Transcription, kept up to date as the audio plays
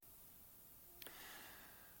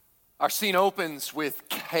Our scene opens with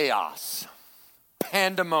chaos,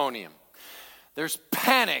 pandemonium. There's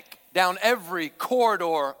panic down every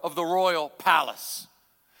corridor of the royal palace.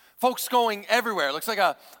 Folks going everywhere. It looks like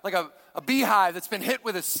a beehive that's been hit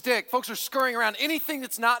with a stick. Folks are scurrying around. Anything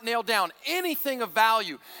that's not nailed down, anything of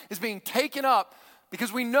value is being taken up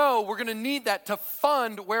because we know we're going to need that to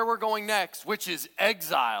fund where we're going next, which is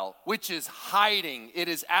exile, which is hiding. It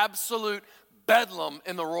is absolute bedlam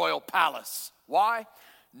in the royal palace. Why?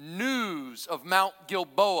 News of Mount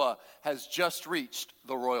Gilboa has just reached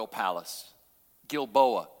the royal palace.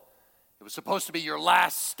 Gilboa. It was supposed to be your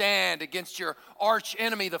last stand against your arch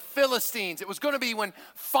enemy, the Philistines. It was going to be when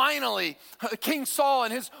finally King Saul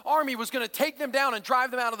and his army was going to take them down and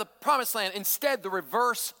drive them out of the promised land. Instead, the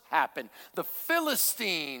reverse happened. The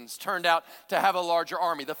Philistines turned out to have a larger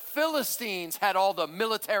army. The Philistines had all the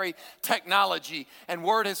military technology, and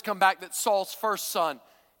word has come back that Saul's first son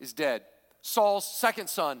is dead. Saul's second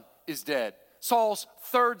son is dead. Saul's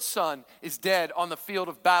third son is dead on the field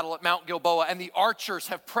of battle at Mount Gilboa, and the archers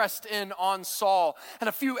have pressed in on Saul, and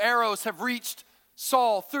a few arrows have reached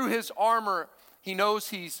Saul through his armor. He knows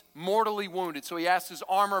he's mortally wounded, so he asks his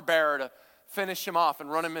armor bearer to finish him off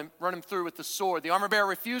and run him through with the sword. The armor bearer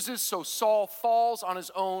refuses, so Saul falls on his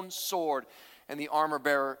own sword, and the armor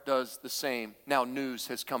bearer does the same. Now news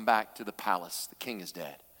has come back to the palace. The king is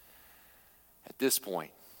dead. At this point,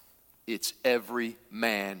 it's every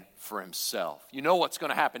man for himself. You know what's going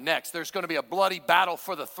to happen next. There's going to be a bloody battle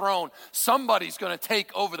for the throne. Somebody's going to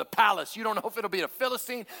take over the palace. You don't know if it'll be a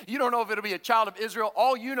Philistine. You don't know if it'll be a child of Israel.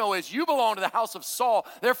 All you know is you belong to the house of Saul.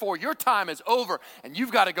 Therefore, your time is over, and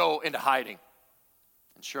you've got to go into hiding.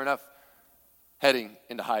 And sure enough, heading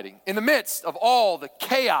into hiding. In the midst of all the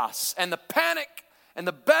chaos and the panic and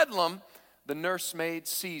the bedlam, the nursemaid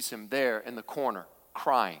sees him there in the corner,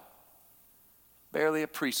 crying. Barely a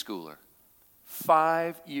preschooler,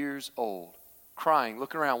 5 years old, crying,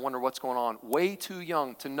 looking around, wondering what's going on. Way too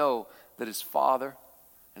young to know that his father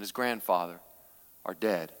and his grandfather are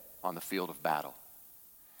dead on the field of battle.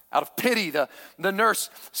 Out of pity, the nurse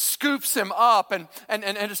scoops him up, and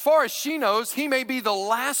as far as she knows, he may be the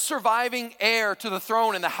last surviving heir to the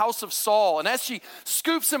throne in the house of Saul. And as she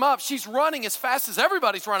scoops him up, she's running as fast as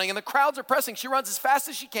everybody's running, and the crowds are pressing. She runs as fast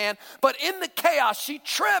as she can, but in the chaos, she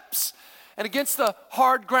trips. And against the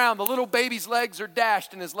hard ground, the little baby's legs are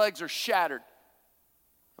dashed and his legs are shattered.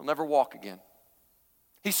 He'll never walk again.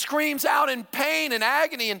 He screams out in pain and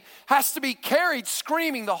agony and has to be carried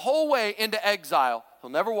screaming the whole way into exile. He'll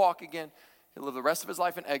never walk again. He'll live the rest of his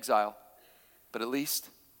life in exile, but at least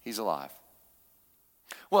he's alive.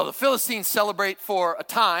 Well, the Philistines celebrate for a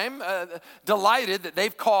time, delighted that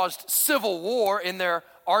they've caused civil war in their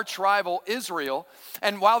arch rival Israel.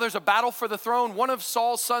 And while there's a battle for the throne, one of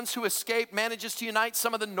Saul's sons who escaped manages to unite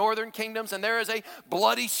some of the northern kingdoms, and there is a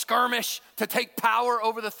bloody skirmish to take power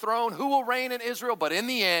over the throne. Who will reign in Israel? But in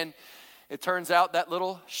the end, it turns out that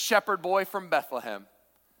little shepherd boy from Bethlehem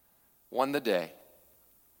won the day.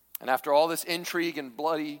 And after all this intrigue and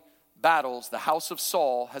bloody battles, the house of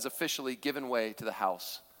Saul has officially given way to the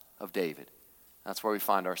house of David. That's where we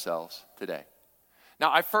find ourselves today.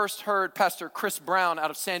 Now, I first heard Pastor Chris Brown out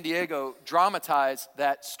of San Diego dramatize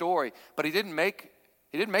that story, but he didn't make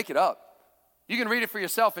it up. You can read it for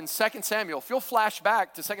yourself in 2 Samuel. If you'll flash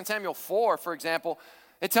back to 2 Samuel 4, for example,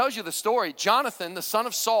 it tells you the story. Jonathan, the son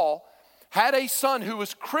of Saul, had a son who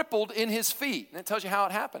was crippled in his feet, and it tells you how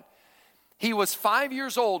it happened. He was 5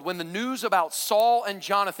 years old when the news about Saul and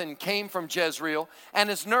Jonathan came from Jezreel, and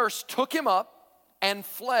his nurse took him up and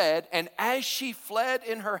fled, and as she fled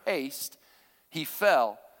in her haste, he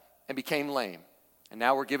fell and became lame. And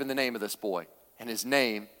now we're given the name of this boy, and his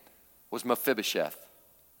name was Mephibosheth.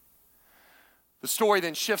 The story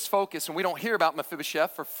then shifts focus, and we don't hear about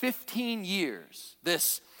Mephibosheth for 15 years.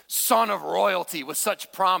 This son of royalty with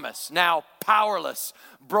such promise, now powerless,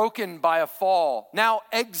 broken by a fall, now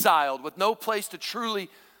exiled with no place to truly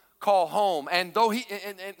call home. And though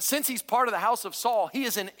since he's part of the house of Saul, he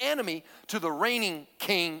is an enemy to the reigning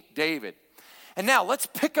King David. And now let's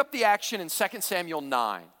pick up the action in 2 Samuel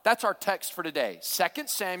 9. That's our text for today. 2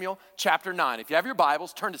 Samuel chapter 9. If you have your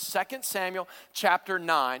Bibles, turn to 2 Samuel chapter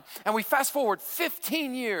 9. And we fast forward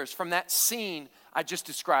 15 years from that scene I just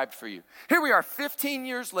described for you. Here we are 15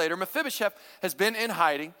 years later. Mephibosheth has been in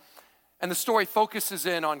hiding, and the story focuses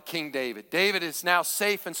in on King David. David is now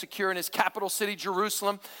safe and secure in his capital city,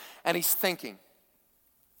 Jerusalem, and he's thinking,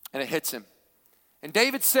 and it hits him. And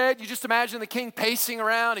David said, you just imagine the king pacing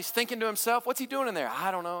around. He's thinking to himself, what's he doing in there?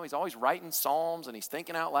 I don't know. He's always writing psalms and he's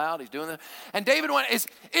thinking out loud. He's doing that. And David went,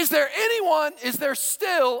 is there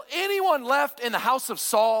still anyone left in the house of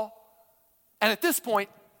Saul? And at this point,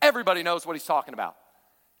 everybody knows what he's talking about.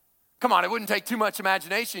 Come on, it wouldn't take too much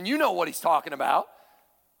imagination. You know what he's talking about.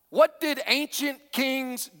 What did ancient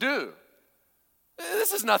kings do?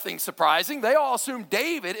 This is nothing surprising. They all assume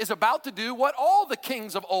David is about to do what all the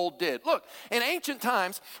kings of old did. Look, in ancient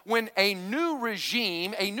times, when a new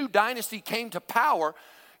regime, a new dynasty came to power,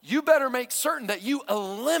 you better make certain that you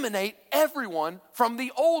eliminate everyone from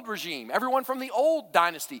the old regime, everyone from the old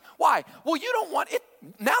dynasty. Why? Well, you don't want it.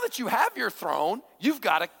 Now that you have your throne, you've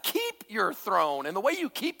got to keep your throne. And the way you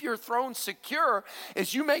keep your throne secure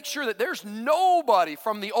is you make sure that there's nobody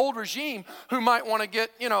from the old regime who might want to get,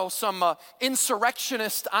 some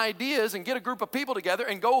insurrectionist ideas and get a group of people together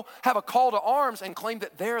and go have a call to arms and claim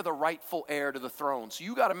that they're the rightful heir to the throne. So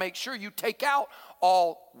you got to make sure you take out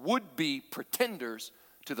all would-be pretenders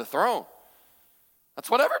to the throne. That's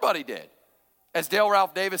what everybody did. As Dale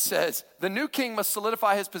Ralph Davis says, the new king must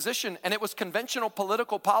solidify his position, and it was conventional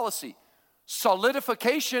political policy.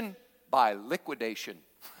 Solidification by liquidation.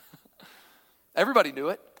 Everybody knew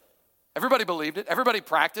it. Everybody believed it. Everybody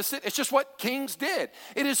practiced it. It's just what kings did.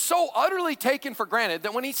 It is so utterly taken for granted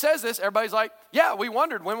that when he says this, everybody's like, yeah, we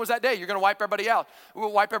wondered, when was that day? You're going to wipe everybody out.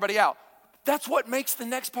 We'll wipe everybody out. That's what makes the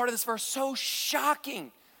next part of this verse so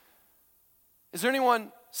shocking. Is there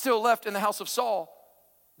anyone still left in the house of Saul,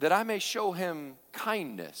 that I may show him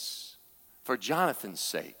kindness for Jonathan's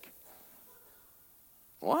sake?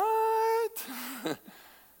 What?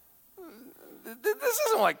 This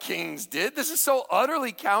isn't what kings did. This is so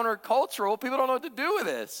utterly countercultural. People don't know what to do with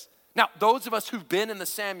this. Now, those of us who've been in the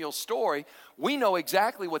Samuel story, we know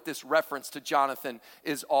exactly what this reference to Jonathan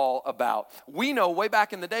is all about. We know way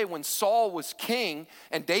back in the day when Saul was king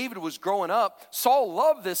and David was growing up, Saul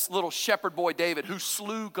loved this little shepherd boy David who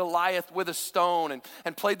slew Goliath with a stone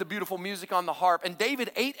and played the beautiful music on the harp. And David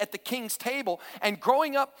ate at the king's table, and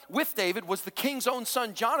growing up with David was the king's own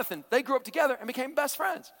son Jonathan. They grew up together and became best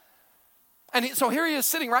friends. And so here he is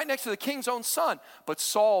sitting right next to the king's own son. But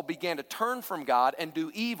Saul began to turn from God and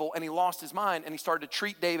do evil, and he lost his mind, and he started to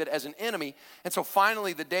treat David as an enemy. And so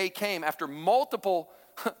finally the day came, after multiple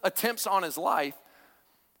attempts on his life,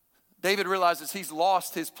 David realizes he's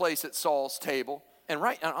lost his place at Saul's table. And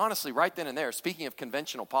honestly, right then and there, speaking of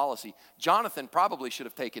conventional policy, Jonathan probably should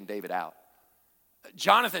have taken David out.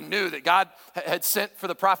 Jonathan knew that God had sent for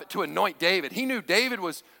the prophet to anoint David. He knew David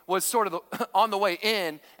was sort of on the way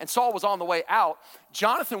in and Saul was on the way out.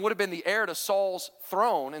 Jonathan would have been the heir to Saul's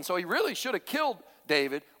throne, and so he really should have killed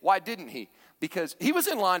David. Why didn't he? Because he was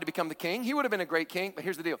in line to become the king. He would have been a great king, but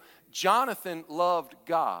here's the deal. Jonathan loved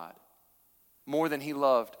God more than he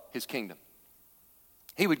loved his kingdom.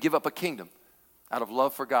 He would give up a kingdom out of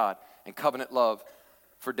love for God and covenant love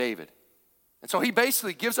for David. And so he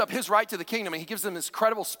basically gives up his right to the kingdom, and he gives them this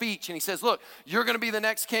credible speech, and he says, look, you're going to be the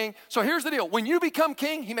next king. So here's the deal. When you become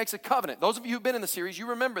king, he makes a covenant. Those of you who've been in the series, you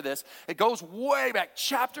remember this. It goes way back,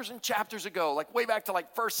 chapters and chapters ago, like way back to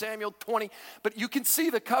like 1 Samuel 20. But you can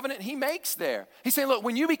see the covenant he makes there. He's saying, look,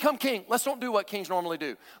 when you become king, let's don't do what kings normally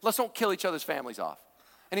do. Let's don't kill each other's families off.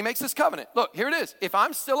 And he makes this covenant. Look, here it is. If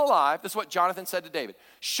I'm still alive, this is what Jonathan said to David.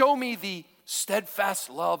 Show me the steadfast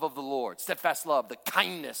love of the Lord, steadfast love, the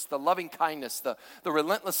kindness, the loving kindness, the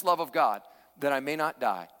relentless love of God, that I may not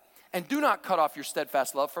die. And do not cut off your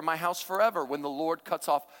steadfast love from my house forever, when the Lord cuts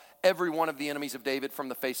off every one of the enemies of David from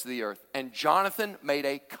the face of the earth. And Jonathan made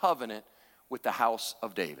a covenant with the house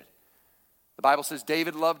of David. The Bible says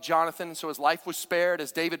David loved Jonathan, and so his life was spared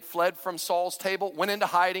as David fled from Saul's table, went into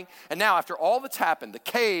hiding. And now after all that's happened, the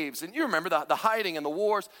caves, and you remember the hiding and the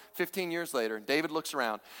wars, 15 years later, David looks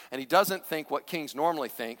around, and he doesn't think what kings normally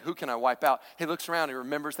think, who can I wipe out? He looks around and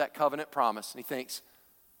remembers that covenant promise, and he thinks,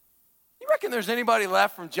 you reckon there's anybody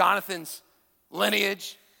left from Jonathan's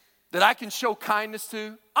lineage that I can show kindness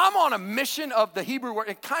to? I'm on a mission of the Hebrew word,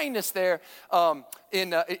 and kindness there,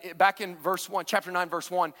 back in verse 1, chapter 9, verse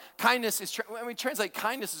 1, kindness is, translate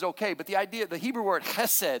kindness is okay, but the Hebrew word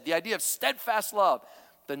chesed, the idea of steadfast love,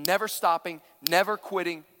 the never stopping, never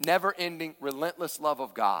quitting, never ending, relentless love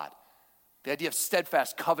of God. The idea of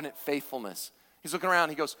steadfast covenant faithfulness. He's looking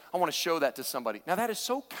around, he goes, I want to show that to somebody. Now that is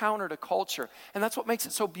so counter to culture, and that's what makes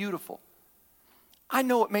it so beautiful. I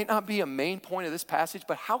know it may not be a main point of this passage,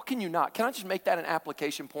 but how can you not? Can I just make that an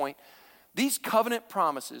application point? These covenant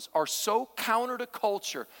promises are so counter to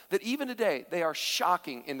culture that even today they are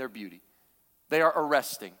shocking in their beauty. They are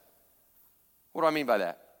arresting. What do I mean by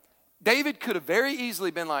that? David could have very easily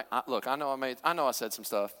been like, look, I know I said some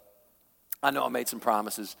stuff. I know I made some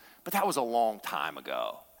promises, but that was a long time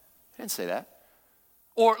ago. He didn't say that.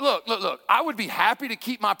 Or look, I would be happy to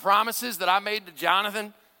keep my promises that I made to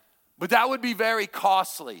Jonathan, but that would be very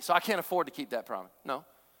costly, so I can't afford to keep that promise. No.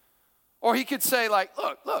 Or he could say like,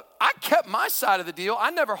 look, I kept my side of the deal.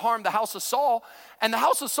 I never harmed the house of Saul, and the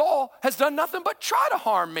house of Saul has done nothing but try to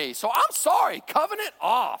harm me. So I'm sorry, covenant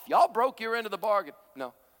off. Y'all broke your end of the bargain.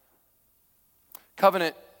 No.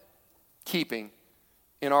 Covenant keeping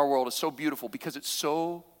in our world is so beautiful because it's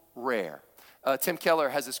so rare. Tim Keller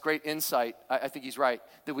has this great insight, I think he's right,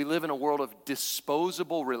 that we live in a world of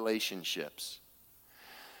disposable relationships.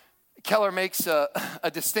 Keller makes a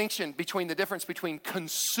distinction between the difference between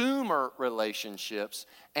consumer relationships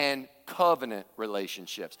and covenant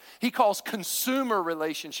relationships. He calls consumer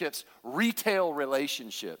relationships retail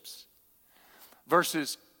relationships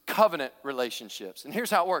versus covenant relationships. And here's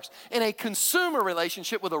how it works. In a consumer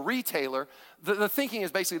relationship with a retailer, the thinking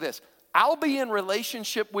is basically this: I'll be in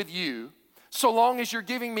relationship with you so long as you're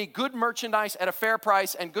giving me good merchandise at a fair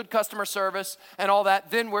price and good customer service and all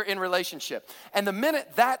that, then we're in relationship. And the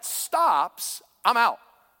minute that stops, I'm out.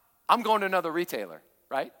 I'm going to another retailer,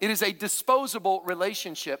 right? It is a disposable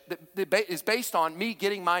relationship that is based on me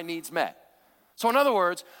getting my needs met. So in other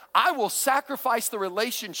words, I will sacrifice the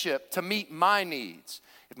relationship to meet my needs.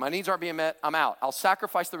 If my needs aren't being met, I'm out. I'll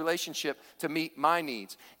sacrifice the relationship to meet my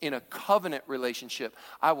needs. In a covenant relationship,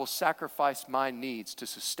 I will sacrifice my needs to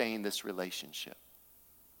sustain this relationship.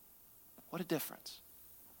 What a difference.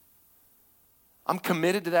 I'm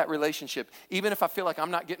committed to that relationship. Even if I feel like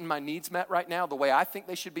I'm not getting my needs met right now the way I think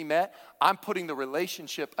they should be met, I'm putting the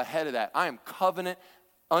relationship ahead of that. I am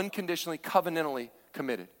unconditionally, covenantally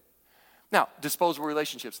committed. Now, disposable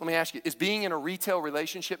relationships. Let me ask you, is being in a retail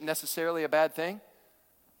relationship necessarily a bad thing?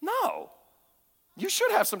 No. You should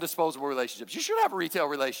have some disposable relationships. You should have retail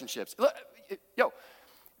relationships. Yo,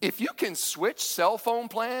 if you can switch cell phone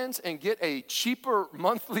plans and get a cheaper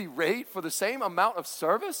monthly rate for the same amount of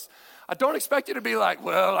service, I don't expect you to be like,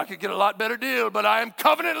 well, I could get a lot better deal, but I am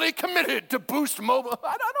covenantly committed to Boost Mobile.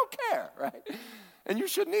 I don't care, right? And you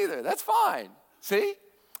shouldn't either. That's fine. See?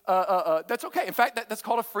 That's okay. In fact, that's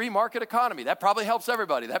called a free market economy. That probably helps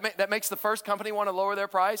everybody. That makes the first company want to lower their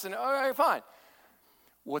price, and all right, fine.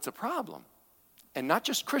 What's a problem? And not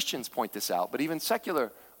just Christians point this out, but even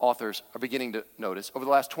secular authors are beginning to notice over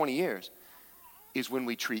the last 20 years, is when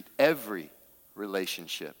we treat every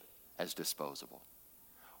relationship as disposable.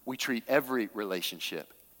 We treat every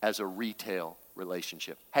relationship as a retail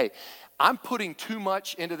relationship. Hey, I'm putting too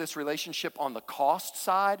much into this relationship on the cost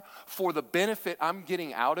side for the benefit I'm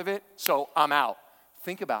getting out of it, so I'm out.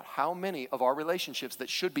 Think about how many of our relationships that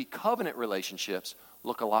should be covenant relationships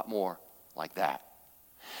look a lot more like that.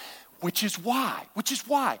 Which is why,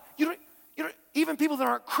 even people that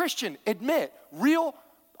aren't Christian admit real,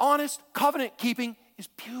 honest covenant keeping is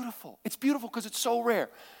beautiful. It's beautiful because it's so rare.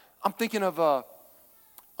 I'm thinking of a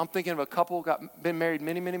couple been married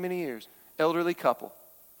many, many, many years, elderly couple,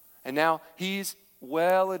 and now he's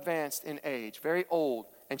well advanced in age, very old,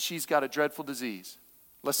 and she's got a dreadful disease.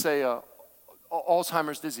 Let's say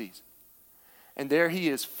Alzheimer's disease, and there he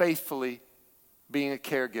is faithfully being a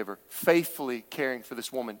caregiver, faithfully caring for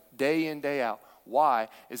this woman day in, day out. Why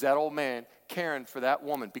is that old man caring for that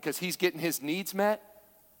woman? Because he's getting his needs met?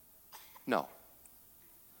 No.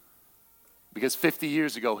 Because 50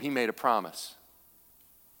 years ago, he made a promise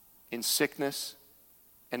in sickness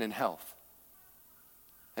and in health.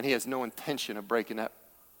 And he has no intention of breaking that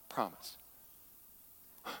promise.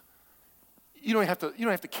 You don't have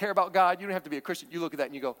to care about God. You don't have to be a Christian. You look at that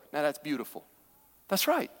and you go, now that's beautiful. That's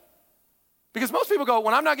right. Because most people go,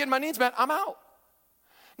 when I'm not getting my needs met, I'm out.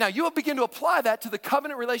 Now, you will begin to apply that to the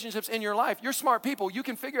covenant relationships in your life. You're smart people. You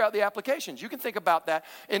can figure out the applications. You can think about that,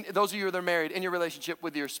 and those of you that are married, in your relationship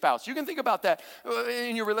with your spouse. You can think about that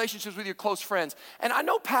in your relationships with your close friends. And I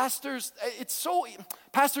know pastors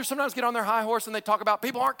sometimes get on their high horse and they talk about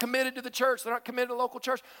people aren't committed to the church. They're not committed to local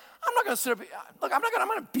church. I'm not going to sit up. Look, I'm not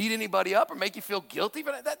going to beat anybody up or make you feel guilty.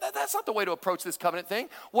 But that's not the way to approach this covenant thing.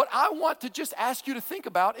 What I want to just ask you to think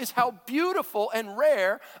about is how beautiful and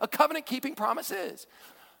rare a covenant-keeping promise is.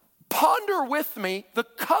 Ponder with me the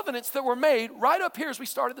covenants that were made right up here as we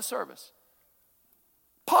started the service.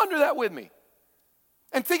 Ponder that with me.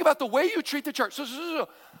 And think about the way you treat the church. So,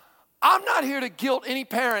 I'm not here to guilt any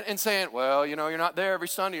parent and saying, well, you're not there every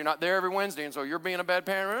Sunday, you're not there every Wednesday, and so you're being a bad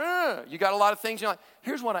parent. You got a lot of things. You're like,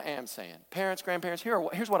 here's what I am saying. Parents, grandparents,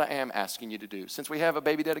 here's what I am asking you to do. Since we have a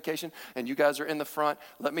baby dedication and you guys are in the front,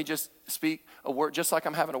 let me just speak a word, just like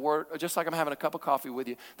I'm having a cup of coffee with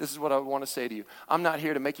you. This is what I want to say to you. I'm not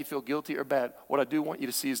here to make you feel guilty or bad. What I do want you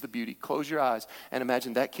to see is the beauty. Close your eyes and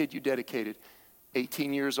imagine that kid you dedicated,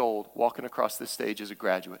 18 years old, walking across this stage as a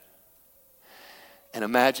graduate. And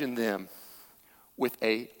imagine them with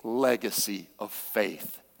a legacy of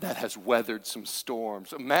faith that has weathered some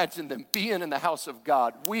storms. Imagine them being in the house of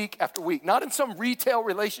God week after week, not in some retail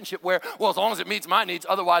relationship where, well, as long as it meets my needs,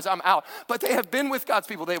 otherwise I'm out. But they have been with God's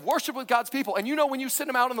people. They have worshiped with God's people. And you know, when you send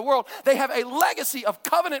them out in the world, they have a legacy of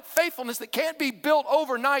covenant faithfulness that can't be built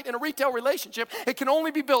overnight in a retail relationship. It can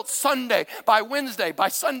only be built Sunday by Wednesday, by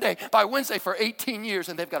Sunday by Wednesday for 18 years.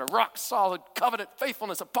 And they've got a rock solid covenant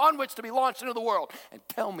faithfulness upon which to be launched into the world. And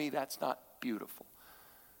tell me that's not beautiful.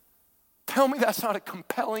 Tell me that's not a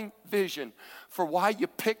compelling vision for why you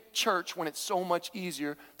pick church when it's so much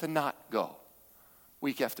easier to not go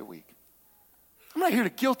week after week. I'm not here to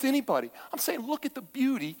guilt anybody. I'm saying look at the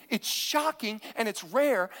beauty. It's shocking and it's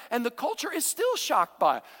rare, and the culture is still shocked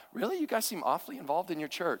by it. Really? You guys seem awfully involved in your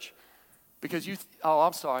church because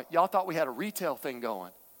I'm sorry. Y'all thought we had a retail thing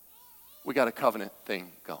going. We got a covenant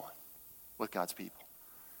thing going with God's people.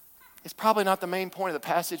 It's probably not the main point of the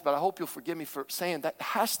passage, but I hope you'll forgive me for saying that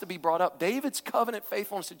has to be brought up. David's covenant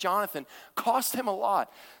faithfulness to Jonathan cost him a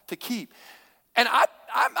lot to keep. And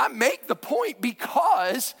I make the point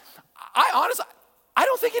because I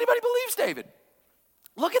don't think anybody believes David.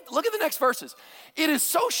 Look at the next verses. It is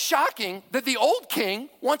so shocking that the old king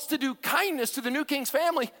wants to do kindness to the new king's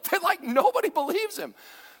family that like nobody believes him.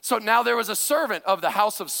 So now there was a servant of the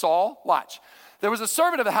house of Saul. Watch. There was a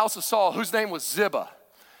servant of the house of Saul whose name was Ziba.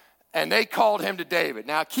 And they called him to David.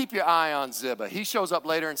 Now, keep your eye on Ziba. He shows up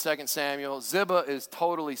later in 2 Samuel. Ziba is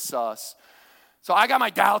totally sus. So I got my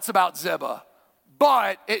doubts about Ziba.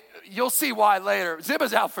 But you'll see why later.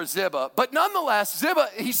 Ziba's out for Ziba. But nonetheless, Ziba,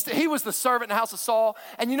 he was the servant in the house of Saul.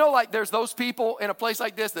 And you know, like there's those people in a place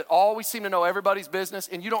like this that always seem to know everybody's business.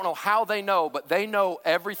 And you don't know how they know, but they know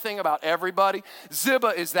everything about everybody. Ziba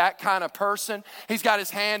is that kind of person. He's got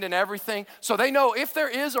his hand in everything. So they know if there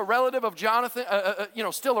is a relative of Jonathan,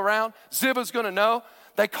 still around, Ziba's going to know.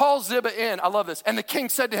 They call Ziba in. I love this. And the king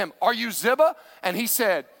said to him, "Are you Ziba?" And he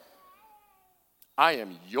said, "I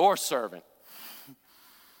am your servant."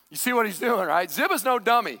 You see what he's doing, right? Ziba's no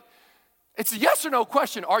dummy. It's a yes or no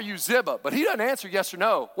question, are you Ziba? But he doesn't answer yes or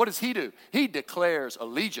no. What does he do? He declares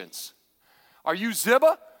allegiance. Are you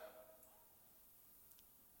Ziba?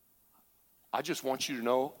 I just want you to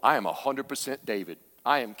know I am 100% David.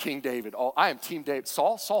 I am King David. I am Team David.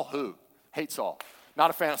 Saul? Saul who? Hate Saul. Not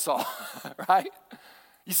a fan of Saul, right?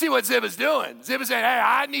 You see what Ziba's doing. Ziba's saying, hey,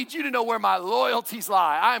 I need you to know where my loyalties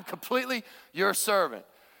lie. I am completely your servant.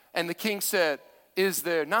 And the king said, is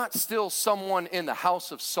there not still someone in the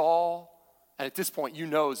house of Saul? And at this point, you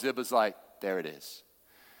know Ziba's like, there it is.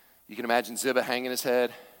 You can imagine Ziba hanging his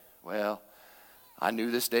head. Well, I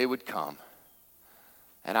knew this day would come.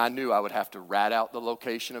 And I knew I would have to rat out the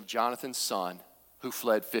location of Jonathan's son who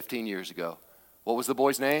fled 15 years ago. What was the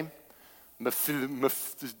boy's name? He has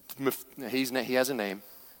a name.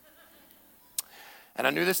 And I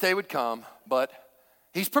knew this day would come, but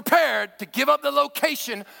he's prepared to give up the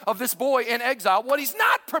location of this boy in exile. What he's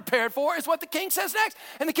not prepared for is what the king says next.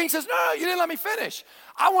 And the king says, no, you didn't let me finish.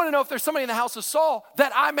 I want to know if there's somebody in the house of Saul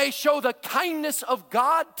that I may show the kindness of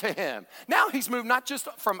God to him. Now he's moved not just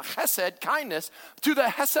from chesed, kindness, to the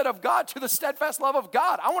hesed of God, to the steadfast love of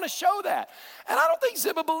God. I want to show that. And I don't think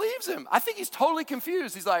Ziba believes him. I think he's totally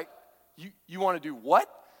confused. He's like, you want to do what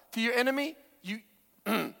to your enemy?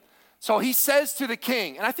 So he says to the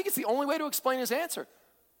king, and I think it's the only way to explain his answer.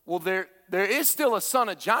 Well, there is still a son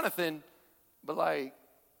of Jonathan, but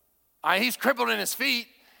he's crippled in his feet.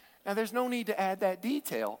 Now, there's no need to add that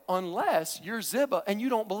detail unless you're Ziba and you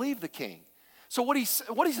don't believe the king. So what he's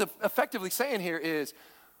effectively saying here is,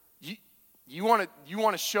 you want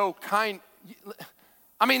to show kind.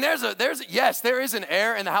 I mean, there is an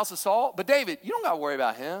heir in the house of Saul, but David, you don't got to worry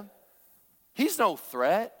about him. He's no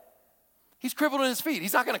threat. He's crippled in his feet.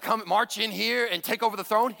 He's not going to come march in here and take over the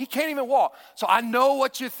throne. He can't even walk. So I know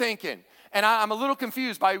what you're thinking. And I'm a little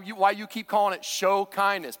confused by why you keep calling it show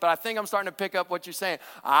kindness. But I think I'm starting to pick up what you're saying.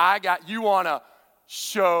 You want to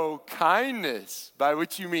show kindness, by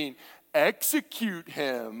which you mean execute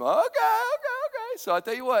him. Okay. So I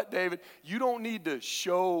tell you what, David, you don't need to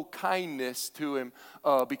show kindness to him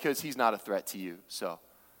because he's not a threat to you. So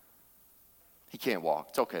he can't walk.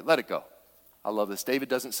 It's okay. Let it go. I love this. David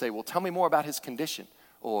doesn't say, well, tell me more about his condition.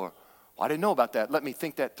 Or, well, I didn't know about that. Let me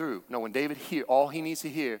think that through. No, when David all he needs to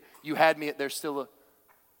hear, you had me at there's still a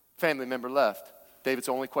family member left. David's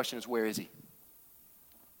only question is, where is he?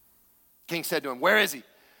 King said to him, where is he?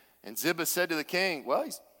 And Ziba said to the king, well,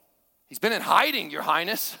 he's been in hiding, your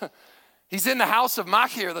highness. He's in the house of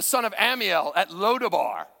Machir, the son of Amiel, at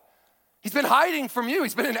Lodabar. He's been hiding from you.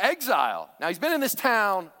 He's been in exile. Now, he's been in this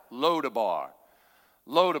town, Lodabar.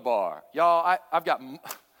 Y'all,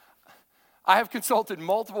 I have consulted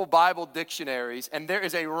multiple Bible dictionaries, and there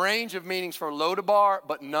is a range of meanings for Lodabar,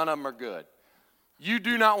 but none of them are good. You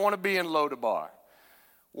do not want to be in Lodabar.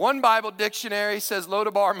 One Bible dictionary says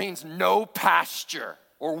Lodabar means no pasture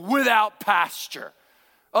or without pasture.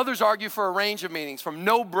 Others argue for a range of meanings, from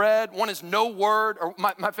no bread, one is no word, or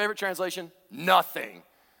my favorite translation, nothing.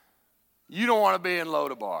 You don't want to be in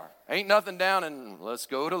Lodabar. Ain't nothing down in, let's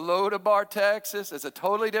go to Lodabar, Texas. It's a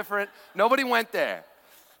totally different, nobody went there.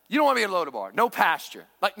 You don't want to be in Lodabar. No pasture.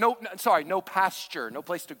 No pasture. No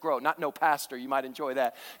place to grow. Not no pastor. You might enjoy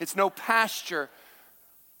that. It's no pasture,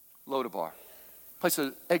 Lodabar. Place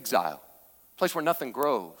of exile. Place where nothing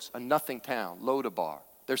grows. A nothing town. Lodabar.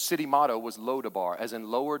 Their city motto was Lodabar, as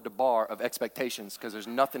in lowered the bar of expectations, because there's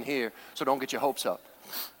nothing here, so don't get your hopes up.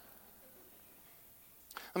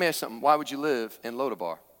 Let me ask you something. Why would you live in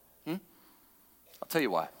Lodabar? I'll tell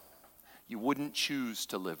you why. You wouldn't choose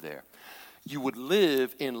to live there. You would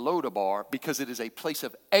live in Lodabar because it is a place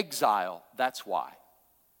of exile. That's why.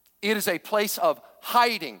 It is a place of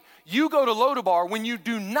hiding. You go to Lodabar when you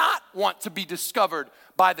do not want to be discovered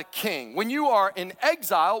by the king, when you are in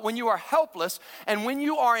exile, when you are helpless, and when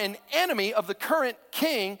you are an enemy of the current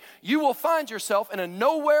king. You will find yourself in a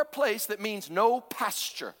nowhere place that means no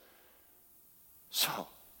pasture. So,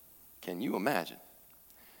 can you imagine?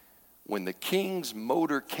 When the king's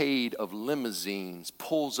motorcade of limousines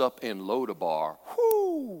pulls up in Lodabar,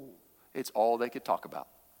 whoo, it's all they could talk about.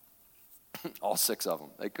 All 6 of them.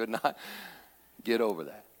 They could not get over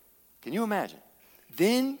that. Can you imagine?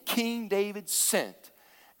 Then King David sent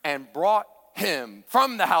and brought him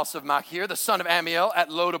from the house of Machir, the son of Ammiel, at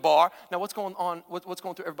Lodabar. Now, what's going on? What's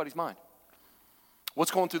going through everybody's mind?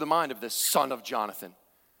 What's going through the mind of this son of Jonathan?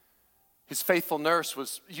 His faithful nurse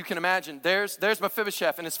was, you can imagine, there's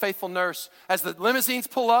Mephibosheth and his faithful nurse. As the limousines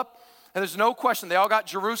pull up, and there's no question, they all got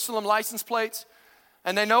Jerusalem license plates,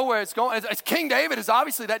 and they know where it's going. It's King David is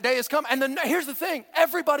obviously, that day has come. And here's the thing,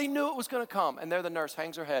 everybody knew it was going to come. And there the nurse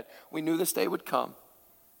hangs her head. We knew this day would come.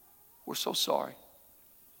 We're so sorry.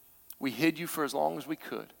 We hid you for as long as we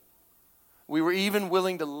could. We were even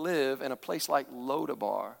willing to live in a place like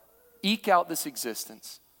Lodabar, eke out this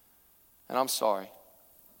existence. And I'm sorry.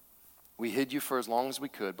 We hid you for as long as we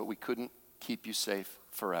could, but we couldn't keep you safe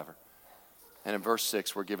forever. And in verse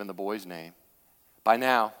 6, we're given the boy's name. By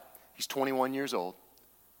now, he's 21 years old.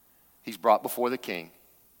 He's brought before the king.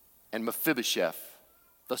 And Mephibosheth,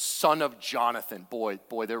 the son of Jonathan, boy,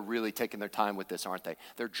 they're really taking their time with this, aren't they?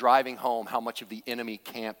 They're driving home how much of the enemy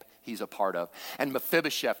camp he's a part of. And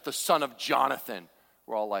Mephibosheth, the son of Jonathan,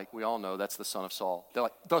 we're all like, we all know that's the son of Saul. They're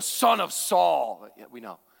like, the son of Saul, yeah, we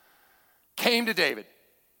know, came to David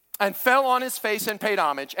and fell on his face and paid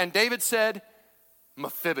homage. And David said,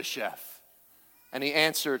 Mephibosheth. And he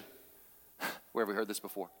answered, where have we heard this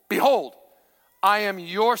before? Behold, I am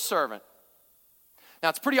your servant. Now,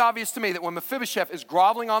 it's pretty obvious to me that when Mephibosheth is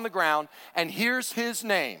groveling on the ground and hears his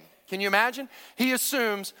name, can you imagine? He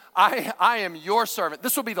assumes, I am your servant.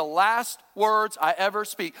 This will be the last words I ever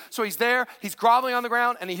speak. So he's there, he's groveling on the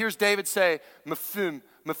ground, and he hears David say, can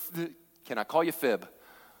I call you Fib?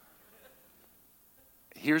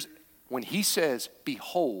 When he says,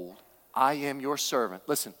 behold, I am your servant.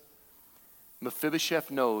 Listen, Mephibosheth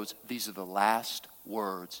knows these are the last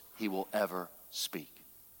words he will ever speak.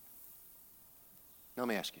 Now let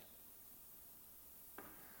me ask you,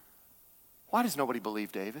 why does nobody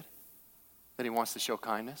believe David? That he wants to show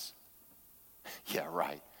kindness? Yeah,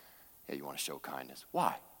 right. Yeah, you want to show kindness.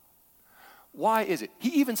 Why? Why is it? He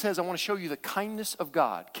even says, I want to show you the kindness of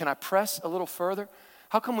God. Can I press a little further?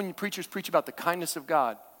 How come when preachers preach about the kindness of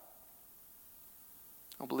God,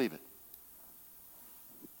 I don't believe it?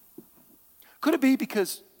 Could it be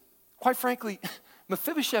because, quite frankly,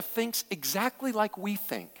 Mephibosheth thinks exactly like we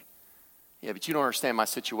think? Yeah, but you don't understand my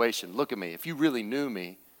situation. Look at me. If you really knew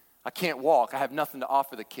me, I can't walk. I have nothing to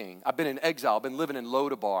offer the king. I've been in exile. I've been living in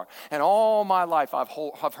Lodabar. And all my life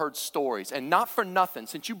I've heard stories. And not for nothing,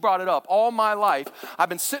 since you brought it up, all my life I've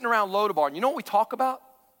been sitting around Lodabar. And you know what we talk about?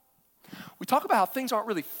 We talk about how things aren't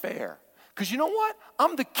really fair. Because you know what?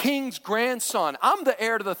 I'm the king's grandson. I'm the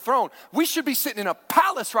heir to the throne. We should be sitting in a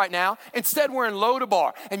palace right now. Instead, we're in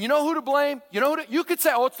Lodabar. And you know who to blame? You could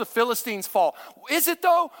say, oh, it's the Philistines' fault. Is it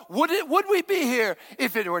though? Would we be here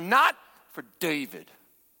if it were not for David?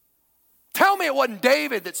 Tell me it wasn't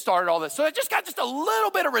David that started all this. So I just got a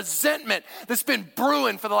little bit of resentment that's been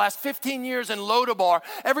brewing for the last 15 years in Lodabar.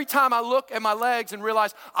 Every time I look at my legs and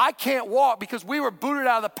realize I can't walk because we were booted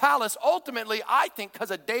out of the palace, ultimately, I think because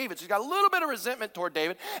of David. So he's got a little bit of resentment toward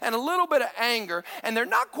David and a little bit of anger. And they're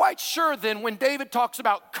not quite sure then when David talks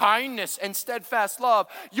about kindness and steadfast love,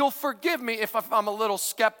 you'll forgive me if I'm a little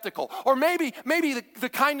skeptical. Or maybe the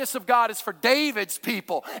kindness of God is for David's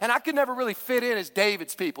people. And I could never really fit in as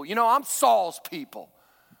David's people. You know, I'm Saul's people.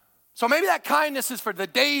 So maybe that kindness is for the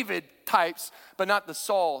David types, but not the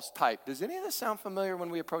Saul's type. Does any of this sound familiar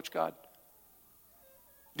when we approach God?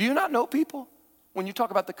 Do you not know people when you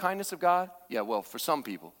talk about the kindness of God? Yeah, well, for some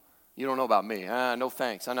people. You don't know about me. No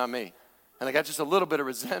thanks, not me. And I got just a little bit of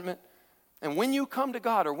resentment. And when you come to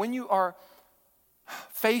God or when you are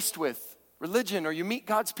faced with religion or you meet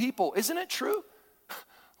God's people, isn't it true?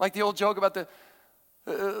 Like the old joke about the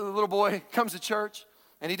little boy comes to church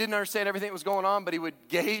and he didn't understand everything that was going on, but he would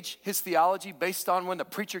gauge his theology based on when the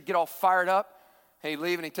preacher get all fired up. And he'd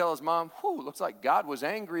leave and he'd tell his mom, looks like God was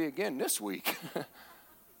angry again this week.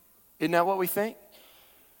 Isn't that what we think?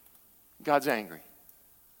 God's angry.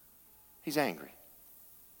 He's angry.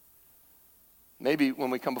 Maybe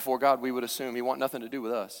when we come before God, we would assume he wants nothing to do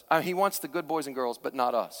with us. He wants the good boys and girls, but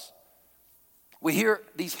not us. We hear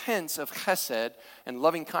these hints of chesed and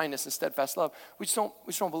loving kindness and steadfast love. We just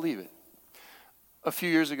don't believe it. A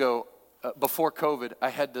few years ago, before COVID, I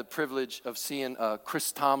had the privilege of seeing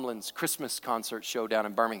Chris Tomlin's Christmas concert show down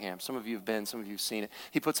in Birmingham. Some of you have been, some of you have seen it.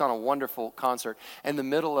 He puts on a wonderful concert. In the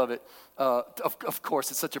middle of it, of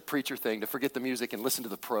course, it's such a preacher thing to forget the music and listen to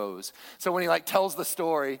the prose. So when he tells the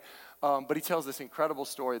story, but he tells this incredible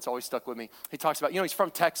story that's always stuck with me. He talks about, he's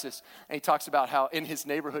from Texas, and he talks about how in his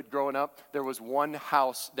neighborhood growing up, there was one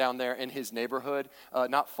house down there in his neighborhood,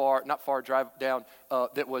 not far drive down,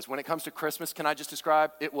 that was, when it comes to Christmas, can I just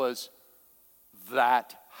describe? It was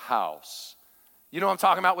that house. You know what I'm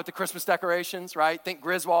talking about with the Christmas decorations, right? Think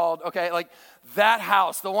Griswold, okay? That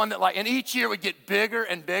house, the one that and each year would get bigger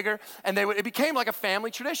and bigger, and it became like a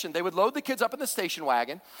family tradition. They would load the kids up in the station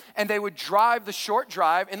wagon, and they would drive the short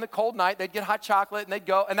drive in the cold night. They'd get hot chocolate, and they'd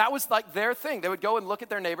go, and that was their thing. They would go and look at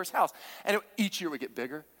their neighbor's house, and each year would get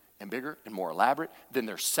bigger and bigger and more elaborate. Then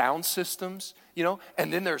there's sound systems,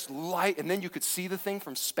 and then there's light, and then you could see the thing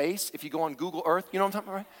from space if you go on Google Earth. You know what I'm talking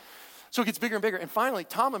about, right? So it gets bigger and bigger. And finally,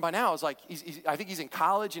 Tomlin by now is I think he's in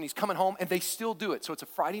college and he's coming home and they still do it. So it's a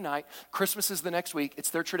Friday night. Christmas is the next week. It's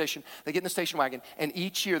their tradition. They get in the station wagon and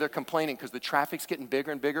each year they're complaining because the traffic's getting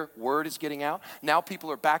bigger and bigger. Word is getting out. Now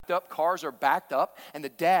people are backed up. Cars are backed up. And the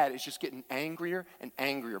dad is just getting angrier and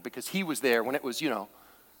angrier because he was there when it was,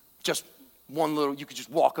 just one little, you could just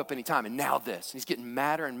walk up anytime, and now this. And he's getting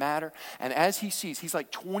madder and madder. And as he sees, he's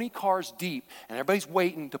 20 cars deep, and everybody's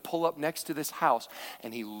waiting to pull up next to this house.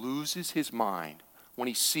 And he loses his mind when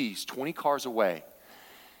he sees 20 cars away.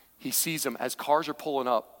 He sees them as cars are pulling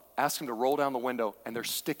up, asks him to roll down the window, and they're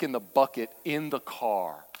sticking the bucket in the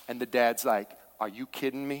car. And the dad's like, are you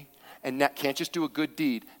kidding me? And that can't just do a good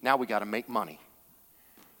deed. Now we got to make money.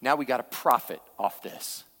 Now we got to profit off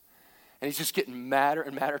this. And he's just getting madder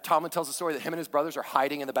and madder. Tomlin tells the story that him and his brothers are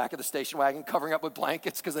hiding in the back of the station wagon, covering up with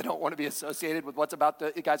blankets because they don't want to be associated with what's about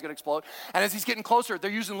to, the guy's going to explode. And as he's getting closer,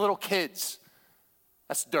 they're using little kids.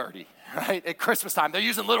 That's dirty, right? At Christmas time, they're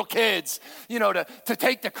using little kids, to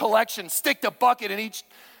take the collection, stick the bucket in each.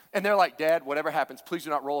 And they're like, Dad, whatever happens, please do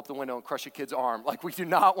not roll up the window and crush your kid's arm. We do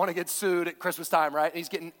not want to get sued at Christmas time, right? And he's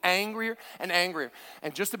getting angrier and angrier.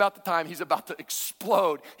 And just about the time he's about to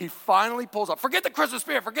explode, he finally pulls up. Forget the Christmas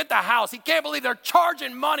spirit, forget the house. He can't believe they're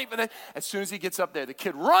charging money for this. As soon as he gets up there, the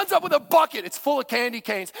kid runs up with a bucket. It's full of candy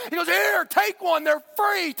canes. He goes, here, take one. They're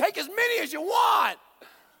free. Take as many as you want.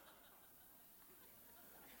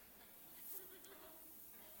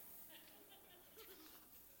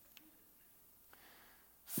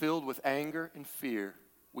 Filled with anger and fear,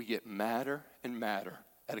 we get madder and madder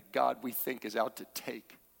at a God we think is out to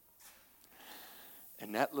take.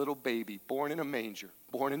 And that little baby, born in a manger,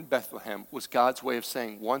 born in Bethlehem, was God's way of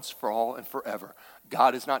saying once for all and forever,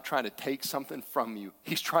 God is not trying to take something from you.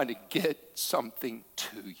 He's trying to get something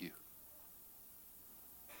to you.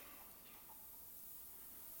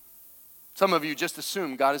 Some of you just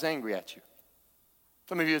assume God is angry at you.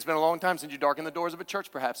 Some of you, it's been a long time since you darkened the doors of a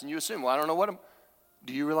church perhaps, and you assume, well, I don't know what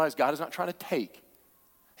Do you realize God is not trying to take?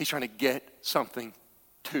 He's trying to get something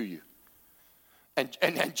to you. And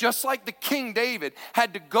just like the King David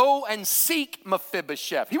had to go and seek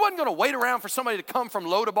Mephibosheth. He wasn't going to wait around for somebody to come from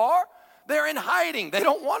Lodabar. They're in hiding. They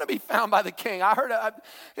don't want to be found by the king. I heard, I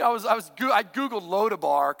Googled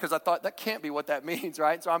Lodabar because I thought that can't be what that means,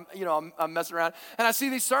 right? So I'm messing around and I see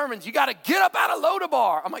these sermons. You got to get up out of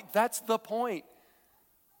Lodabar. I'm like, that's the point.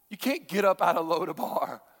 You can't get up out of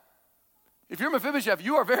Lodabar. If you're Mephibosheth,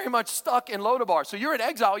 you are very much stuck in Lodabar. So you're in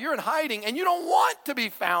exile, you're in hiding, and you don't want to be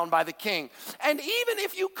found by the king. And even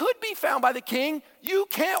if you could be found by the king, you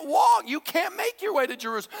can't walk. You can't make your way to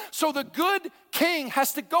Jerusalem. So the good king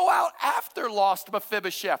has to go out after lost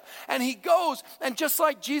Mephibosheth. And he goes, and just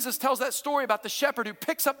like Jesus tells that story about the shepherd who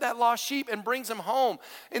picks up that lost sheep and brings him home,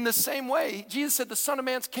 in the same way, Jesus said the Son of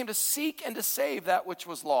Man came to seek and to save that which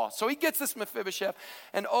was lost. So he gets this Mephibosheth,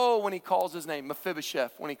 and when he calls his name,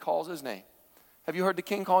 Mephibosheth, when he calls his name. Have you heard the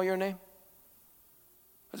king call your name?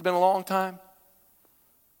 It's been a long time.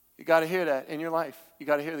 You got to hear that in your life. You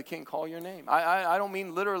got to hear the king call your name. I don't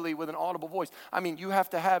mean literally with an audible voice. I mean you have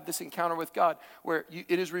to have this encounter with God where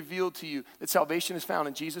it is revealed to you that salvation is found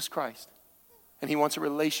in Jesus Christ. And he wants a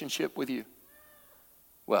relationship with you.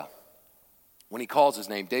 Well, when he calls his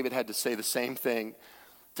name, David had to say the same thing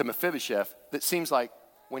to Mephibosheth that seems like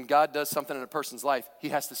when God does something in a person's life, he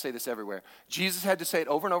has to say this everywhere. Jesus had to say it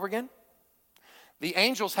over and over again. The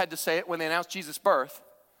angels had to say it when they announced Jesus' birth,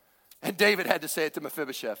 and David had to say it to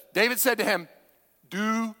Mephibosheth. David said to him,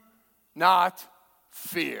 do not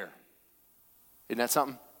fear. Isn't that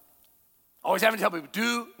something? Always having to tell people,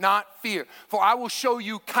 do not fear, for I will show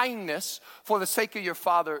you kindness for the sake of your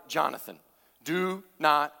father Jonathan. Do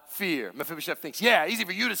not fear. Mephibosheth thinks, yeah, easy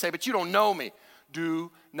for you to say, but you don't know me.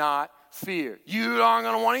 Do not fear. You aren't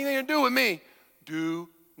going to want anything to do with me. Do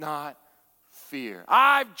not fear.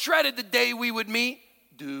 I've dreaded the day we would meet.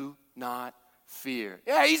 Do not fear.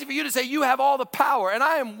 Yeah, easy for you to say you have all the power and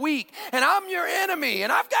I am weak and I'm your enemy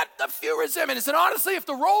and I've got a few resentments. And honestly, if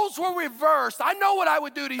the roles were reversed, I know what I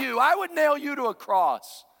would do to you. I would nail you to a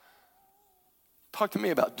cross. Talk to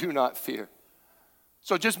me about do not fear.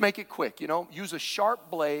 So just make it quick, use a sharp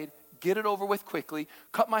blade, get it over with quickly,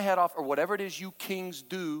 cut my head off or whatever it is you kings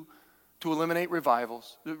do to eliminate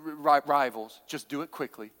rivals. Just do it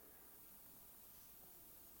quickly.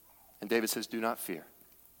 And David says, do not fear.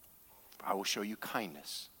 I will show you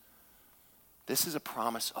kindness. This is a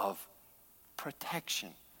promise of protection.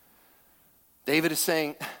 David is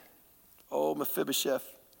saying, Mephibosheth,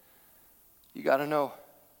 you got to know,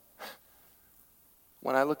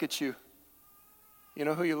 when I look at you, you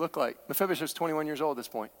know who you look like. Mephibosheth's 21 years old at this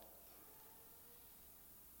point.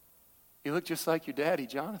 You look just like your daddy,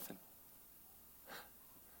 Jonathan.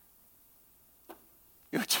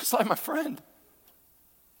 You look just like my friend.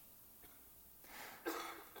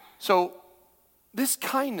 So this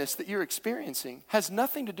kindness that you're experiencing has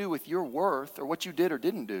nothing to do with your worth or what you did or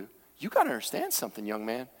didn't do. You got to understand something, young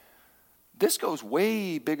man. This goes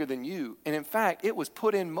way bigger than you. And in fact, it was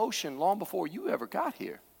put in motion long before you ever got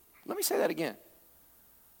here. Let me say that again.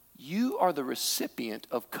 You are the recipient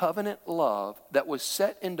of covenant love that was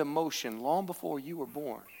set into motion long before you were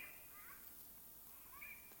born.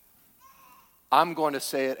 I'm going to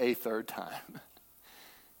say it a third time.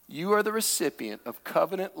 You are the recipient of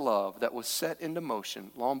covenant love that was set into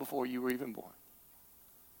motion long before you were even born.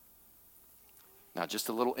 Now, just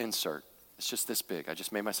a little insert. It's just this big. I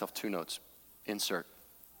just made myself 2 notes. Insert.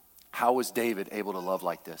 How was David able to love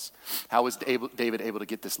like this? How was David able to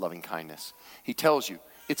get this loving kindness? He tells you,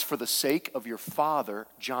 it's for the sake of your father,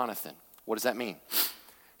 Jonathan. What does that mean?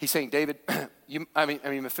 He's saying, David,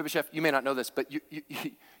 Mephibosheth, you may not know this, but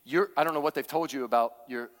I don't know what they've told you about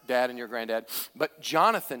your dad and your granddad, but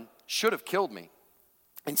Jonathan should have killed me.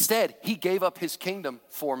 Instead, he gave up his kingdom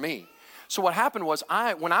for me. So what happened was,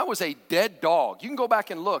 when I was a dead dog, you can go back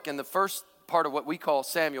and look in the first part of what we call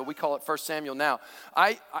Samuel, we call it 1 Samuel now.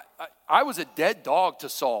 I was a dead dog to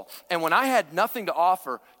Saul. And when I had nothing to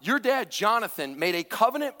offer, your dad, Jonathan, made a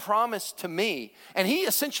covenant promise to me. And he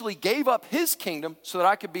essentially gave up his kingdom so that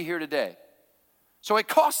I could be here today. So it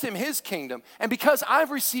cost him his kingdom. And because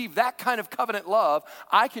I've received that kind of covenant love,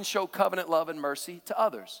 I can show covenant love and mercy to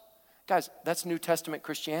others. Guys, that's New Testament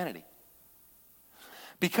Christianity.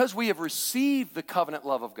 Because we have received the covenant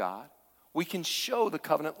love of God, we can show the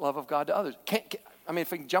covenant love of God to others.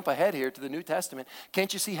 If we can jump ahead here to the New Testament,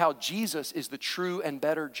 can't you see how Jesus is the true and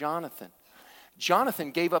better Jonathan?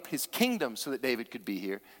 Jonathan gave up his kingdom so that David could be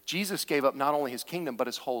here. Jesus gave up not only his kingdom, but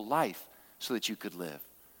his whole life so that you could live.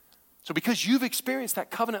 So because you've experienced that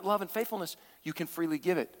covenant love and faithfulness, you can freely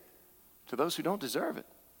give it to those who don't deserve it,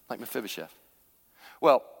 like Mephibosheth.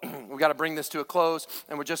 Well, we've got to bring this to a close,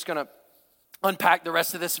 and we're just going to unpack the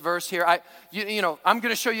rest of this verse here. I'm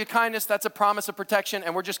going to show you kindness. That's a promise of protection,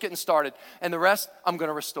 and we're just getting started. And the rest, I'm going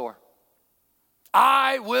to restore.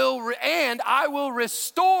 I will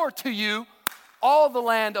restore to you all the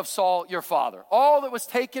land of Saul, your father. All that was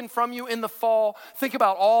taken from you in the fall. Think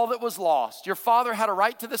about all that was lost. Your father had a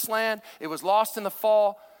right to this land. It was lost in the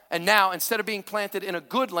fall. And now, instead of being planted in a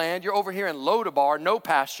good land, you're over here in Lodabar, no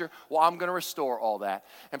pasture. Well, I'm going to restore all that.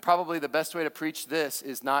 And probably the best way to preach this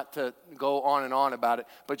is not to go on and on about it,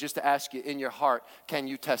 but just to ask you in your heart, can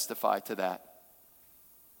you testify to that?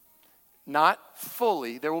 Not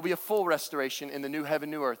fully. There will be a full restoration in the new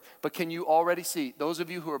heaven, new earth. But can you already see, those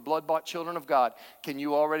of you who are blood-bought children of God, can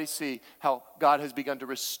you already see how God has begun to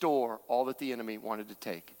restore all that the enemy wanted to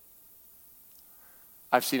take?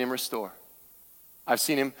 I've seen him restore. I've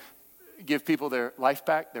seen him give people their life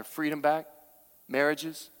back, their freedom back,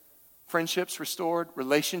 marriages, friendships restored,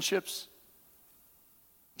 relationships,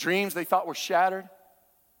 dreams they thought were shattered.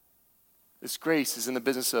 This grace is in the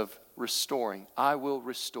business of restoring. I will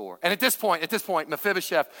restore. And at this point,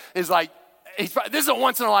 Mephibosheth is like, this is a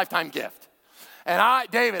once-in-a-lifetime gift. And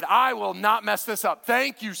David, I will not mess this up.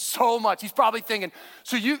 Thank you so much. He's probably thinking,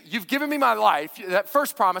 so you've given me my life. That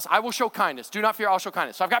first promise, I will show kindness. Do not fear, I'll show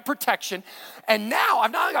kindness. So I've got protection. And now I've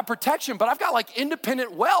not only got protection, but I've got like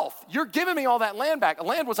independent wealth. You're giving me all that land back. A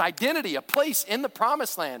land was identity, a place in the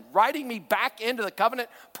promised land, writing me back into the covenant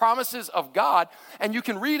promises of God. And you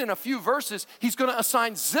can read in a few verses, he's going to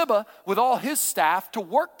assign Ziba with all his staff to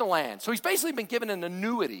work the land. So he's basically been given an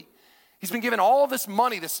annuity. He's been given all this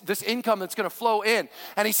money, this income that's going to flow in.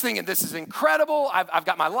 And he's thinking, this is incredible. I've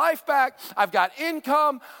got my life back. I've got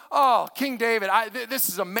income. Oh, King David, this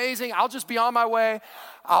is amazing. I'll just be on my way.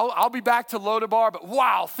 I'll be back to Lodabar. But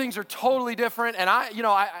wow, things are totally different. And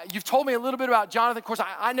you've told me a little bit about Jonathan. Of course,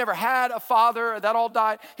 I never had a father. That all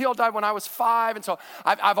died. He all died when I was 5. And so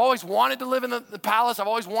I've always wanted to live in the palace. I've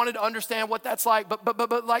always wanted to understand what that's like.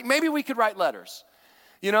 But like maybe we could write letters.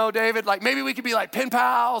 You know, David, like maybe we could be like pen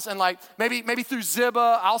pals and like maybe through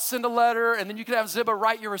Ziba, I'll send a letter and then you could have Ziba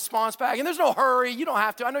write your response back. And there's no hurry. You don't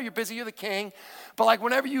have to. I know you're busy. You're the king. But like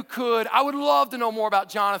whenever you could, I would love to know more about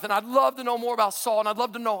Jonathan. I'd love to know more about Saul. And I'd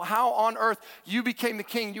love to know how on earth you became the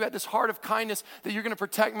king. You had this heart of kindness that you're going to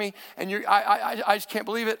protect me. And I just can't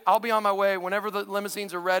believe it. I'll be on my way whenever the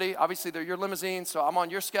limousines are ready. Obviously, they're your limousines, so I'm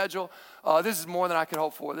on your schedule. This is more than I could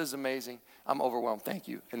hope for. This is amazing. I'm overwhelmed. Thank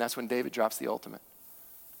you. And that's when David drops the ultimate.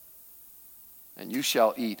 And you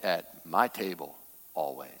shall eat at my table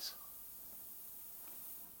always.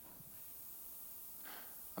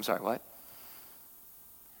 I'm sorry, what?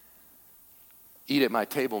 Eat at my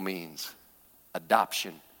table means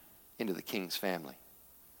adoption into the king's family.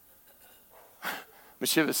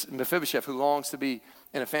 Mephibosheth, who longs to be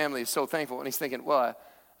in a family, is so thankful. And he's thinking, well,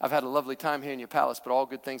 I've had a lovely time here in your palace, but all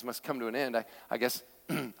good things must come to an end. I guess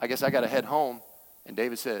I got to head home. And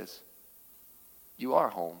David says, you are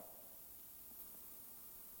home.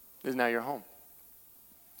 This is now your home.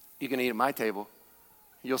 You can eat at my table.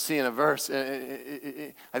 You'll see in a verse,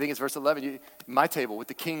 I think it's verse 11, my table with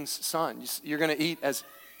the king's son. You're going to eat as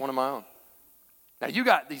one of my own. Now you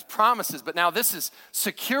got these promises, but now this is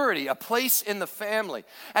security, a place in the family.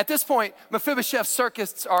 At this point, Mephibosheth's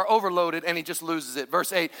circuits are overloaded and he just loses it.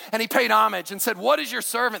 Verse 8, and he paid homage and said, what is your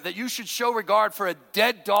servant that you should show regard for a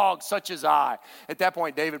dead dog such as I? At that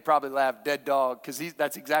point, David probably laughed, dead dog, because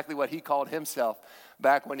that's exactly what he called himself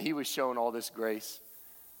back when he was shown all this grace.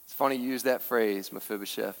 It's funny you use that phrase,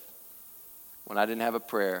 Mephibosheth. When I didn't have a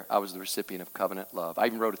prayer, I was the recipient of covenant love. I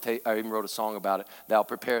even wrote a song about it. Thou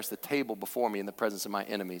preparest the table before me in the presence of my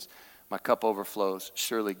enemies. My cup overflows.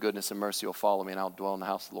 Surely goodness and mercy will follow me, and I'll dwell in the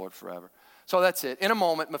house of the Lord forever. So that's it. In a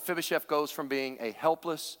moment, Mephibosheth goes from being a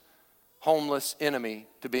helpless, homeless enemy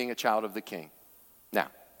to being a child of the king. Now,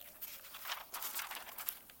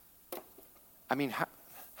 I mean,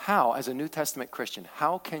 how, as a New Testament Christian,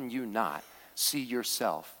 how can you not see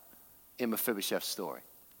yourself in Mephibosheth's story?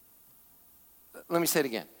 Let me say it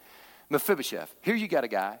again. Mephibosheth, here you got a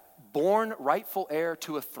guy, born rightful heir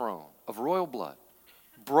to a throne of royal blood,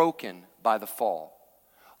 broken by the fall,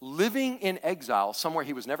 living in exile somewhere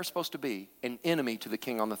he was never supposed to be, an enemy to the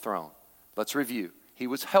king on the throne. Let's review. He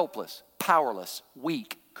was helpless, powerless,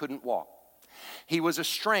 weak, couldn't walk. He was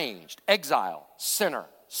estranged, exile, sinner,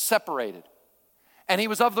 separated. And he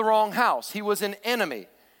was of the wrong house. He was an enemy.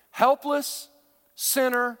 Helpless,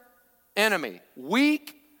 sinner, enemy.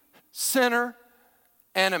 Weak, sinner,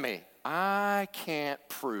 enemy. I can't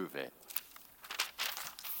prove it.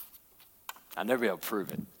 I'll never be able to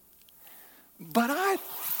prove it. But I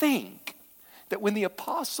think that when the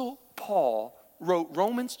Apostle Paul wrote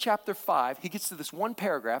Romans chapter 5, he gets to this one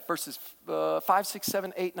paragraph, verses 5, 6,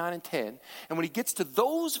 7, 8, 9, and 10. And when he gets to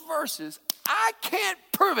those verses, I can't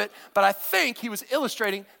prove it, but I think he was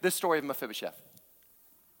illustrating this story of Mephibosheth.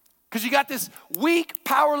 Because you got this weak,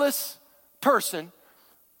 powerless person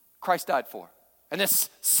Christ died for. And this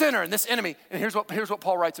sinner and this enemy. And here's what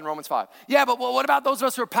Paul writes in Romans 5. Yeah, but what about those of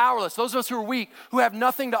us who are powerless, those of us who are weak, who have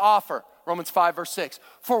nothing to offer? Romans 5, verse 6.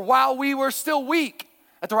 For while we were still weak,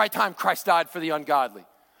 at the right time, Christ died for the ungodly.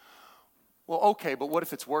 Well, okay, but what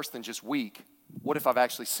if it's worse than just weak? What if I've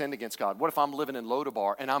actually sinned against God? What if I'm living in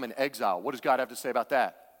Lodabar and I'm in exile? What does God have to say about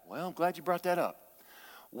that? Well, I'm glad you brought that up.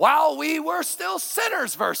 While we were still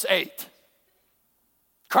sinners, verse 8,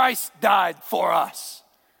 Christ died for us.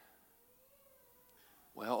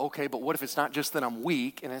 Well, okay, but what if it's not just that I'm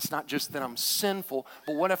weak and it's not just that I'm sinful,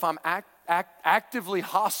 but what if I'm actively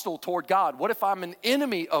hostile toward God? What if I'm an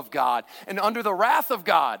enemy of God and under the wrath of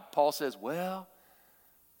God? Paul says, well,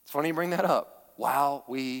 it's funny you bring that up. While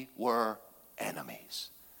we were enemies,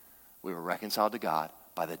 we were reconciled to God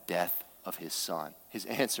by the death of his son. His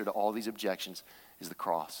answer to all these objections is the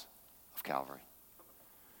cross of Calvary.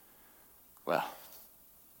 Well,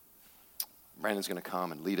 Brandon's going to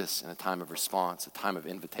come and lead us in a time of response, a time of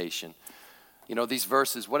invitation. You know, these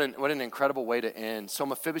verses, what an incredible way to end. So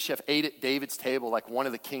Mephibosheth ate at David's table like one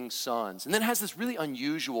of the king's sons. And then has this really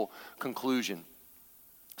unusual conclusion.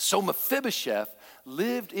 So Mephibosheth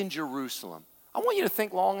lived in Jerusalem. I want you to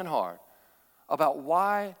think long and hard about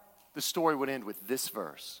why the story would end with this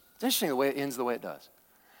verse. It's interesting the way it ends the way it does.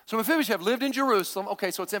 So Mephibosheth lived in Jerusalem.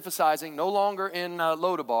 Okay, so it's emphasizing no longer in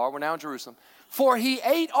Lodabar. We're now in Jerusalem. For he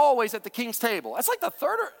ate always at the king's table. That's like the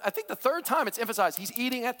third time it's emphasized. He's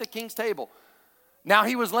eating at the king's table. Now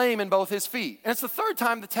he was lame in both his feet. And it's the third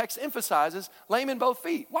time the text emphasizes lame in both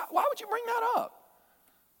feet. Why would you bring that up?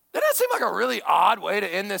 Doesn't that seem like a really odd way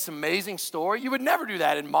to end this amazing story? You would never do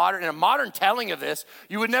that in a modern telling of this.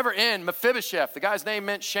 You would never end Mephibosheth. The guy's name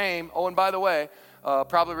meant shame. Oh, and by the way,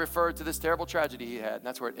 probably referred to this terrible tragedy he had, and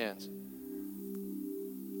that's where it ends.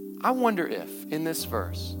 I wonder if, in this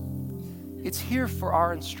verse, it's here for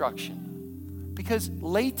our instruction. Because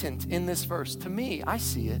latent in this verse, to me, I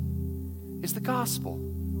see it, is the gospel.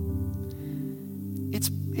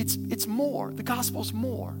 It's more. The gospel's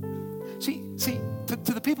more. See,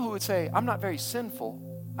 to the people who would say, I'm not very sinful,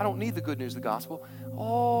 I don't need the good news of the gospel.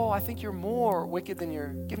 Oh, I think you're more wicked than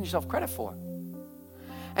you're giving yourself credit for.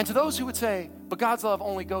 And to those who would say, but God's love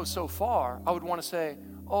only goes so far, I would want to say,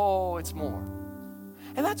 oh, it's more.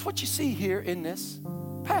 And that's what you see here in this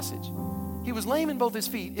passage. He was lame in both his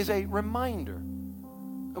feet is a reminder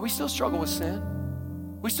that we still struggle with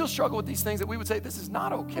sin. We still struggle with these things that we would say, this is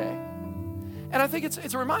not okay. And I think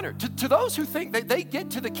it's a reminder to those who think that they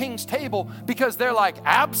get to the king's table because they're like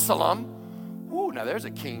Absalom. Ooh, now there's a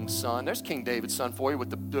king's son. There's King David's son for you with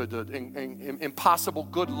the impossible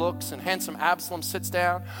good looks, and handsome Absalom sits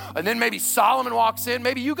down. And then maybe Solomon walks in.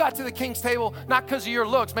 Maybe you got to the king's table not because of your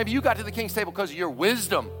looks. Maybe you got to the king's table because of your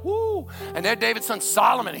wisdom. Woo! And then David's son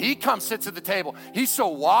Solomon, he comes, sits at the table. He's so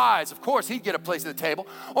wise. Of course, he'd get a place at the table.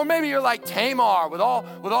 Or maybe you're like Tamar with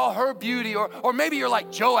all her beauty. Or maybe you're like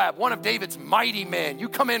Joab, one of David's mighty men. You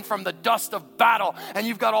come in from the dust of battle, and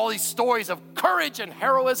you've got all these stories of courage and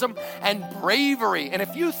heroism and bravery. And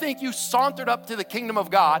if you think you sauntered up to the kingdom of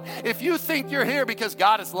God, if you think you're here because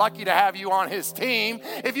God is lucky to have you on his team,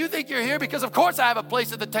 if you think you're here because of course I have a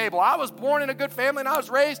place at the table. I was born in a good family and I was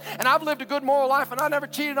raised and I've lived a good moral life and I never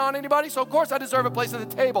cheated on anybody, so of course I deserve a place at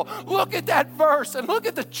the table. Look at that verse and look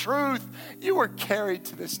at the truth. You were carried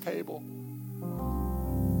to this table.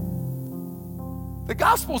 The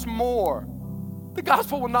gospel's more. The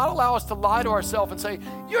gospel will not allow us to lie to ourselves and say,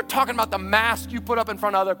 you're talking about the mask you put up in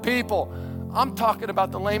front of other people. I'm talking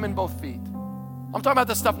about the lame in both feet. I'm talking about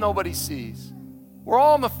the stuff nobody sees. We're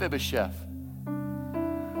all Mephibosheth.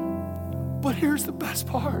 But here's the best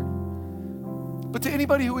part. But to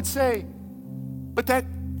anybody who would say, but that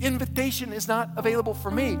invitation is not available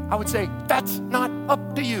for me, I would say, that's not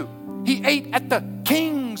up to you. He ate at the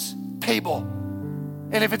king's table.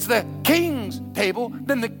 And if it's the king's table,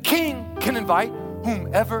 then the king can invite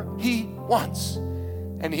whomever he wants.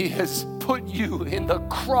 And he has put you in the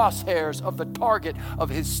crosshairs of the target of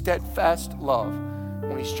his steadfast love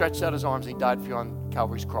when he stretched out his arms and he died for you on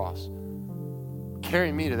Calvary's cross.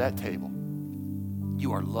 Carry me to that table.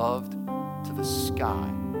 You are loved to the sky.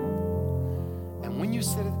 And when you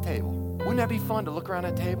sit at the table, wouldn't that be fun to look around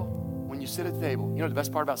that table? When you sit at the table, you know what the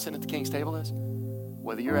best part about sitting at the king's table is?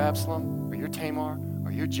 Whether you're Absalom or you're Tamar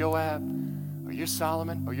or you're Joab or you're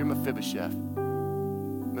Solomon or you're Mephibosheth,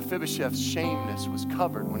 Mephibosheth's shameness was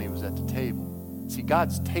covered when he was at the table. See,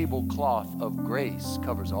 God's tablecloth of grace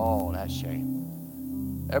covers all that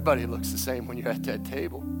shame. Everybody looks the same when you're at that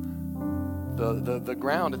table. The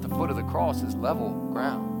ground at the foot of the cross is level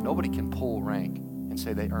ground. Nobody can pull rank and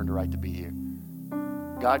say they earned a right to be here.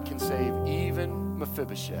 God can save even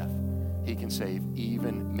Mephibosheth, he can save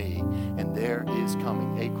even me. And there is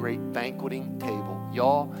coming a great banqueting table.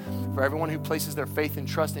 Y'all, for everyone who places their faith and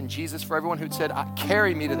trust in Jesus, for everyone who said,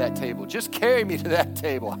 carry me to that table. Just carry me to that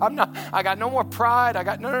table. I got no more pride.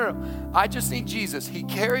 No. I just need Jesus. He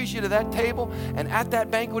carries you to that table. And at that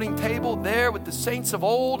banqueting table, there with the saints of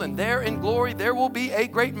old and there in glory, there will be a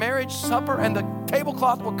great marriage supper, and the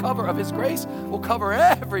tablecloth will cover of his grace will cover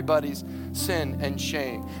everybody's sin and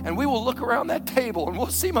shame. And we will look around that table and we'll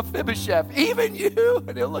see Mephibosheth, even you.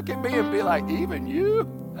 And he'll look at me and be like, even you?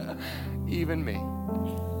 Even me.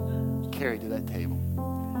 Carried to that table.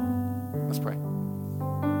 Let's pray.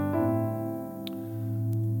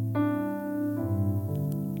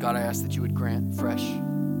 God, I ask that you would grant fresh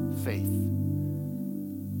faith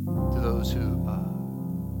to those who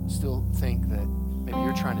still think that maybe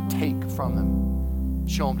you're trying to take from them.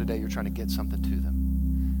 Show them today you're trying to get something to them.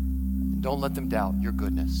 And don't let them doubt your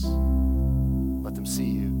goodness. Let them see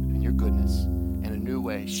you and your goodness in a new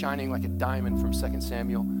way, shining like a diamond from 2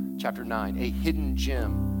 Samuel chapter 9, a hidden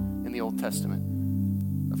gem in the Old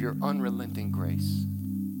Testament of your unrelenting grace.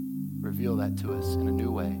 Reveal that to us in a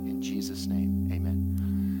new way. In Jesus' name,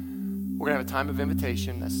 amen. We're going to have a time of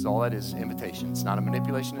invitation. That's all that is, invitation. It's not a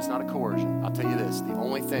manipulation. It's not a coercion. I'll tell you this. The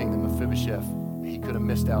only thing that Mephibosheth, he could have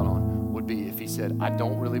missed out on would be if he said, I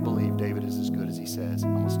don't really believe David is as good as he says.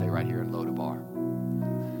 I'm going to stay right here in Lodabar.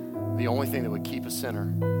 The only thing that would keep a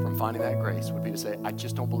sinner from finding that grace would be to say, I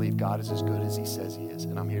just don't believe God is as good as he says he is.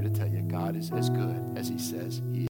 And I'm here to tell you, God is as good as he says he is.